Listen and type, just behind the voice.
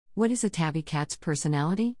What is a tabby cat's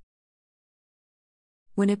personality?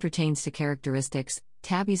 When it pertains to characteristics,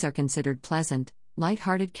 tabbies are considered pleasant,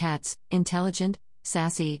 light-hearted cats, intelligent,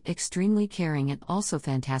 sassy, extremely caring, and also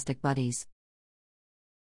fantastic buddies.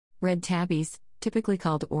 Red tabbies, typically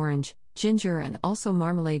called orange, ginger, and also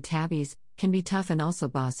marmalade tabbies, can be tough and also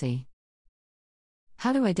bossy.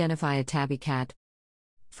 How to identify a tabby cat?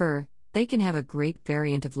 Fur. They can have a great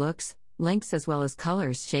variant of looks, lengths, as well as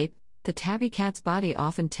colors, shape. The tabby cat's body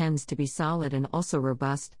often tends to be solid and also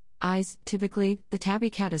robust. Eyes. Typically, the tabby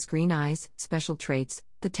cat has green eyes. Special traits.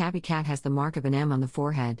 The tabby cat has the mark of an M on the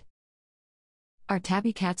forehead. Are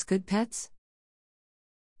tabby cats good pets?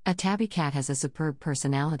 A tabby cat has a superb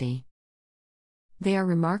personality. They are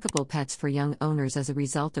remarkable pets for young owners as a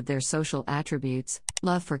result of their social attributes,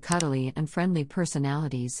 love for cuddly and friendly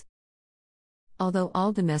personalities. Although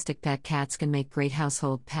all domestic pet cats can make great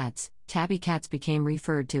household pets, tabby cats became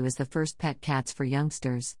referred to as the first pet cats for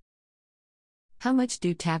youngsters. How much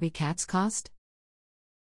do tabby cats cost?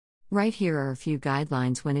 Right here are a few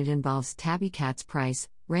guidelines when it involves tabby cats' price.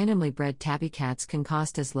 Randomly bred tabby cats can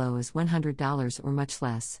cost as low as $100 or much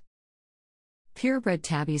less. Purebred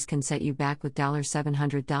tabbies can set you back with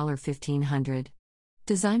 $700, $1,500.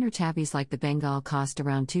 Designer tabbies like the Bengal cost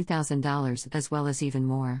around $2,000 as well as even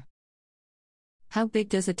more. How big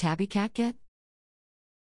does a tabby cat get?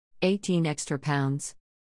 18 extra pounds.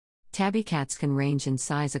 Tabby cats can range in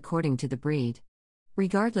size according to the breed.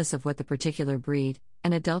 Regardless of what the particular breed,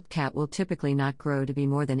 an adult cat will typically not grow to be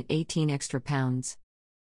more than 18 extra pounds.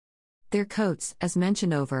 Their coats, as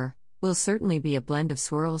mentioned over, will certainly be a blend of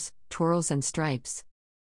swirls, twirls, and stripes.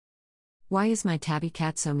 Why is my tabby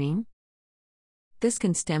cat so mean? This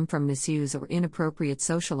can stem from misuse or inappropriate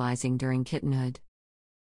socializing during kittenhood.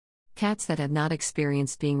 Cats that have not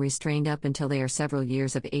experienced being restrained up until they are several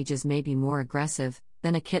years of ages may be more aggressive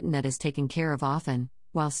than a kitten that is taken care of often,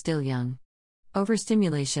 while still young.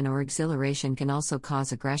 Overstimulation or exhilaration can also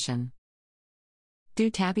cause aggression. Do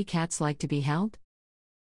tabby cats like to be held?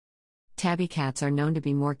 Tabby cats are known to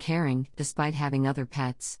be more caring, despite having other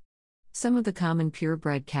pets. Some of the common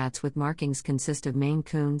purebred cats with markings consist of Maine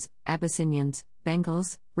Coons, Abyssinians,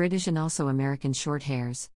 Bengals, British, and also American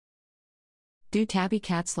Shorthairs. Do tabby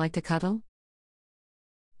cats like to cuddle?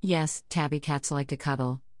 Yes, tabby cats like to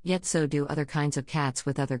cuddle, yet so do other kinds of cats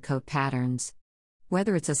with other coat patterns.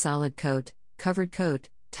 Whether it's a solid coat, covered coat,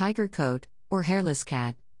 tiger coat, or hairless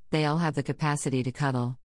cat, they all have the capacity to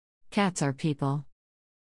cuddle. Cats are people.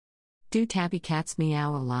 Do tabby cats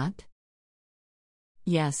meow a lot?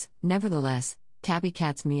 Yes, nevertheless, tabby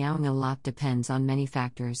cats meowing a lot depends on many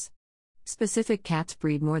factors. Specific cats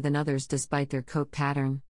breed more than others despite their coat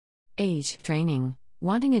pattern. Age, training,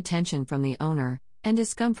 wanting attention from the owner, and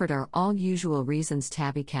discomfort are all usual reasons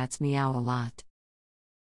tabby cats meow a lot.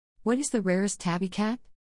 What is the rarest tabby cat?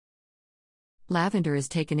 Lavender is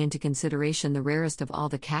taken into consideration the rarest of all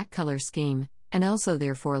the cat color scheme, and also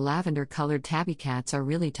therefore lavender-colored tabby cats are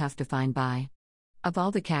really tough to find by. Of all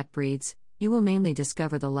the cat breeds, you will mainly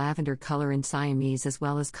discover the lavender color in Siamese as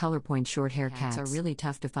well as color-point short-hair cats are really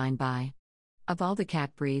tough to find by. Of all the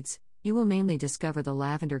cat breeds, you will mainly discover the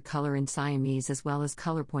lavender color in Siamese as well as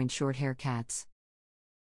color-point short-hair cats.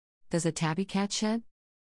 Does a tabby cat shed?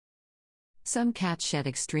 Some cats shed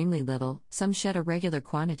extremely little, some shed a regular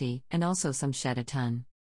quantity, and also some shed a ton.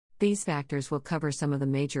 These factors will cover some of the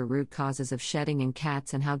major root causes of shedding in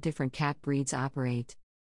cats and how different cat breeds operate.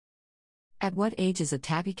 At what age is a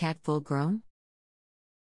tabby cat full grown?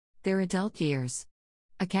 Their adult years.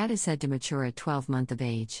 A cat is said to mature at 12 months of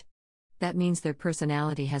age. That means their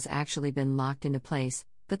personality has actually been locked into place,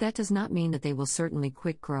 but that does not mean that they will certainly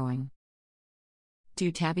quit growing.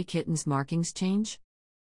 Do tabby kittens' markings change?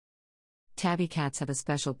 Tabby cats have a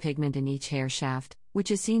special pigment in each hair shaft,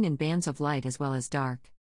 which is seen in bands of light as well as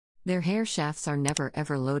dark. Their hair shafts are never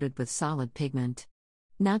ever loaded with solid pigment.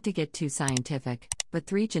 Not to get too scientific, but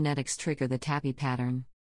 3 genetics trigger the tabby pattern.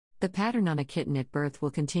 The pattern on a kitten at birth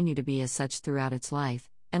will continue to be as such throughout its life,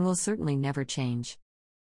 and will certainly never change.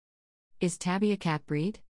 Is tabby a cat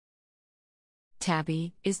breed?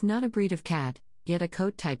 Tabby is not a breed of cat, yet a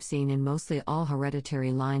coat type seen in mostly all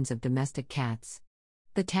hereditary lines of domestic cats.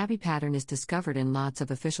 The tabby pattern is discovered in lots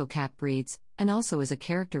of official cat breeds, and also is a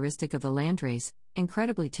characteristic of the landrace,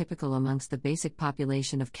 incredibly typical amongst the basic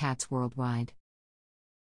population of cats worldwide.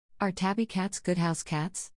 Are tabby cats good house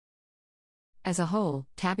cats? As a whole,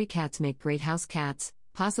 tabby cats make great house cats,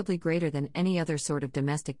 possibly greater than any other sort of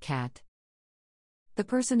domestic cat. The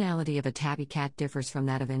personality of a tabby cat differs from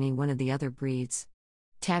that of any one of the other breeds.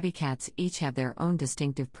 Tabby cats each have their own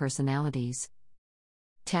distinctive personalities.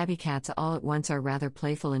 Tabby cats all at once are rather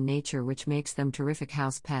playful in nature, which makes them terrific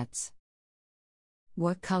house pets.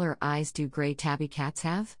 What color eyes do gray tabby cats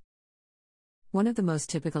have? One of the most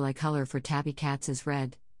typical eye color for tabby cats is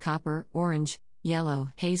red, copper, orange, yellow,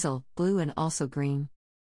 hazel, blue, and also green.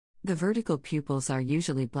 The vertical pupils are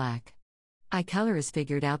usually black. Eye color is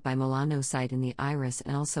figured out by melanocyte in the iris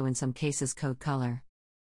and also in some cases coat color.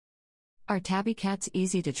 Are tabby cats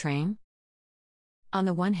easy to train? On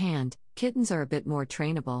the one hand, kittens are a bit more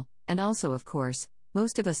trainable, and also, of course,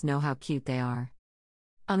 most of us know how cute they are.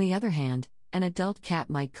 On the other hand, an adult cat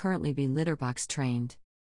might currently be litter box trained.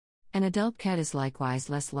 An adult cat is likewise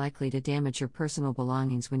less likely to damage your personal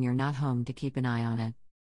belongings when you're not home to keep an eye on it.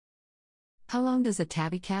 How long does a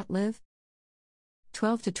tabby cat live?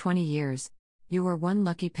 12 to 20 years. You are one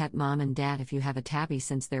lucky pet mom and dad if you have a tabby,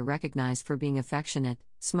 since they're recognized for being affectionate,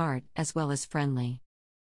 smart, as well as friendly.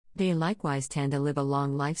 They likewise tend to live a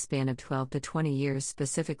long lifespan of 12 to 20 years,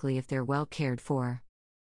 specifically if they're well cared for.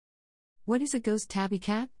 What is a ghost tabby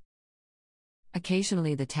cat?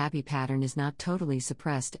 Occasionally the tabby pattern is not totally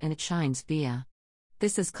suppressed and it shines via.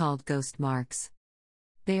 This is called ghost marks.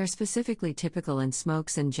 They are specifically typical in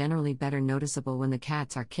smokes and generally better noticeable when the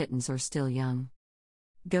cats are kittens or still young.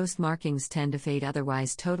 Ghost markings tend to fade,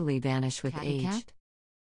 otherwise totally vanish with age. Cat?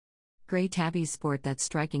 Gray tabbies sport that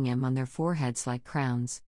striking M on their foreheads like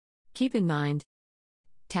crowns. Keep in mind,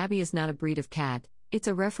 tabby is not a breed of cat, it's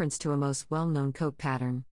a reference to a most well-known coat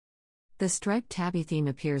pattern. The striped tabby theme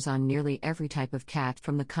appears on nearly every type of cat,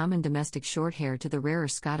 from the common domestic shorthair to the rarer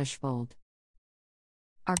Scottish fold.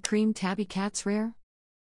 Are cream tabby cats rare?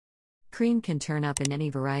 Cream can turn up in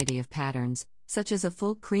any variety of patterns, such as a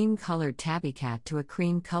full cream-colored tabby cat to a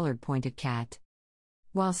cream-colored pointed cat.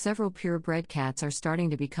 While several purebred cats are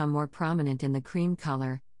starting to become more prominent in the cream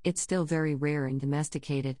color, it's still very rare in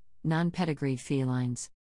domesticated, non-pedigreed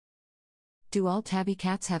felines. Do all tabby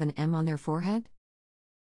cats have an M on their forehead?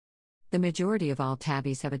 The majority of all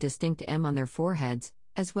tabbies have a distinct M on their foreheads,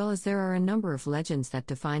 as well as there are a number of legends that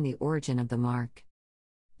define the origin of the mark.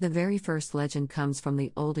 The very first legend comes from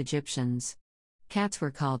the old Egyptians. Cats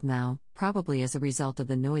were called meow, probably as a result of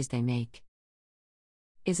the noise they make.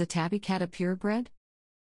 Is a tabby cat a purebred?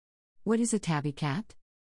 What is a tabby cat?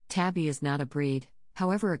 Tabby is not a breed,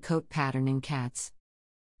 however a coat pattern in cats.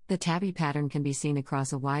 The tabby pattern can be seen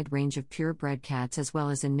across a wide range of purebred cats as well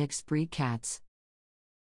as in mixed breed cats.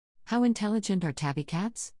 How intelligent are tabby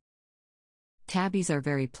cats? Tabbies are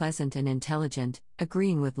very pleasant and intelligent,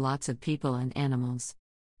 agreeing with lots of people and animals.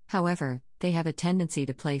 However, they have a tendency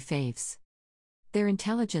to play faves. Their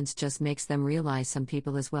intelligence just makes them realize some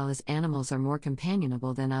people as well as animals are more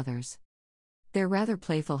companionable than others. They're rather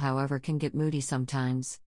playful, however can get moody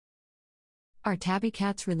sometimes. Are tabby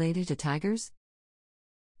cats related to tigers?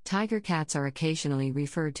 Tiger cats are occasionally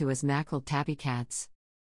referred to as mackerel tabby cats.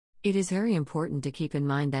 It is very important to keep in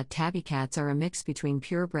mind that tabby cats are a mix between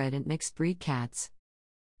purebred and mixed breed cats.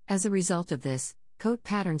 As a result of this, coat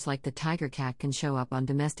patterns like the tiger cat can show up on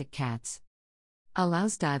domestic cats.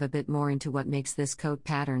 Let's dive a bit more into what makes this coat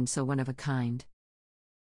pattern so one of a kind.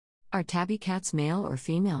 Are tabby cats male or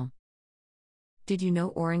female? Did you know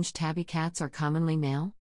orange tabby cats are commonly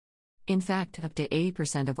male? In fact, up to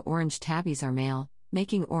 80% of orange tabbies are male,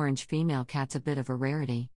 making orange female cats a bit of a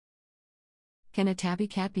rarity. Can a tabby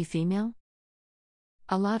cat be female?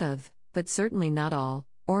 A lot of, but certainly not all,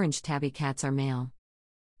 orange tabby cats are male.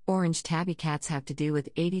 Orange tabby cats have to do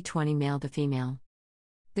with 80-20 male to female.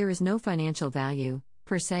 There is no financial value,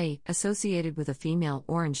 per se, associated with a female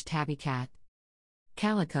orange tabby cat.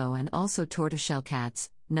 Calico and also tortoiseshell cats,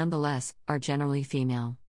 nonetheless, are generally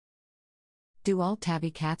female. Do all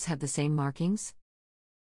tabby cats have the same markings?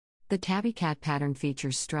 The tabby cat pattern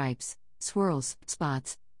features stripes, swirls,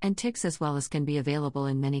 spots, and ticks as well as can be available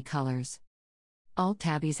in many colors. All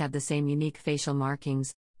tabbies have the same unique facial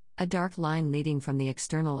markings, a dark line leading from the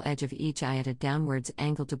external edge of each eye at a downwards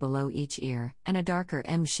angle to below each ear, and a darker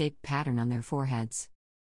M-shaped pattern on their foreheads.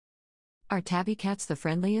 Are tabby cats the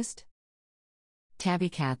friendliest? Tabby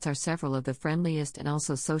cats are several of the friendliest and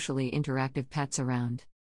also socially interactive pets around.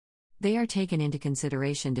 They are taken into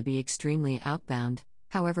consideration to be extremely outbound,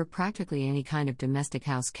 however practically any kind of domestic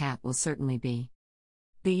house cat will certainly be.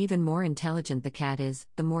 The even more intelligent the cat is,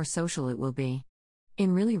 the more social it will be.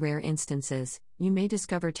 In really rare instances, you may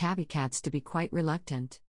discover tabby cats to be quite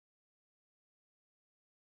reluctant.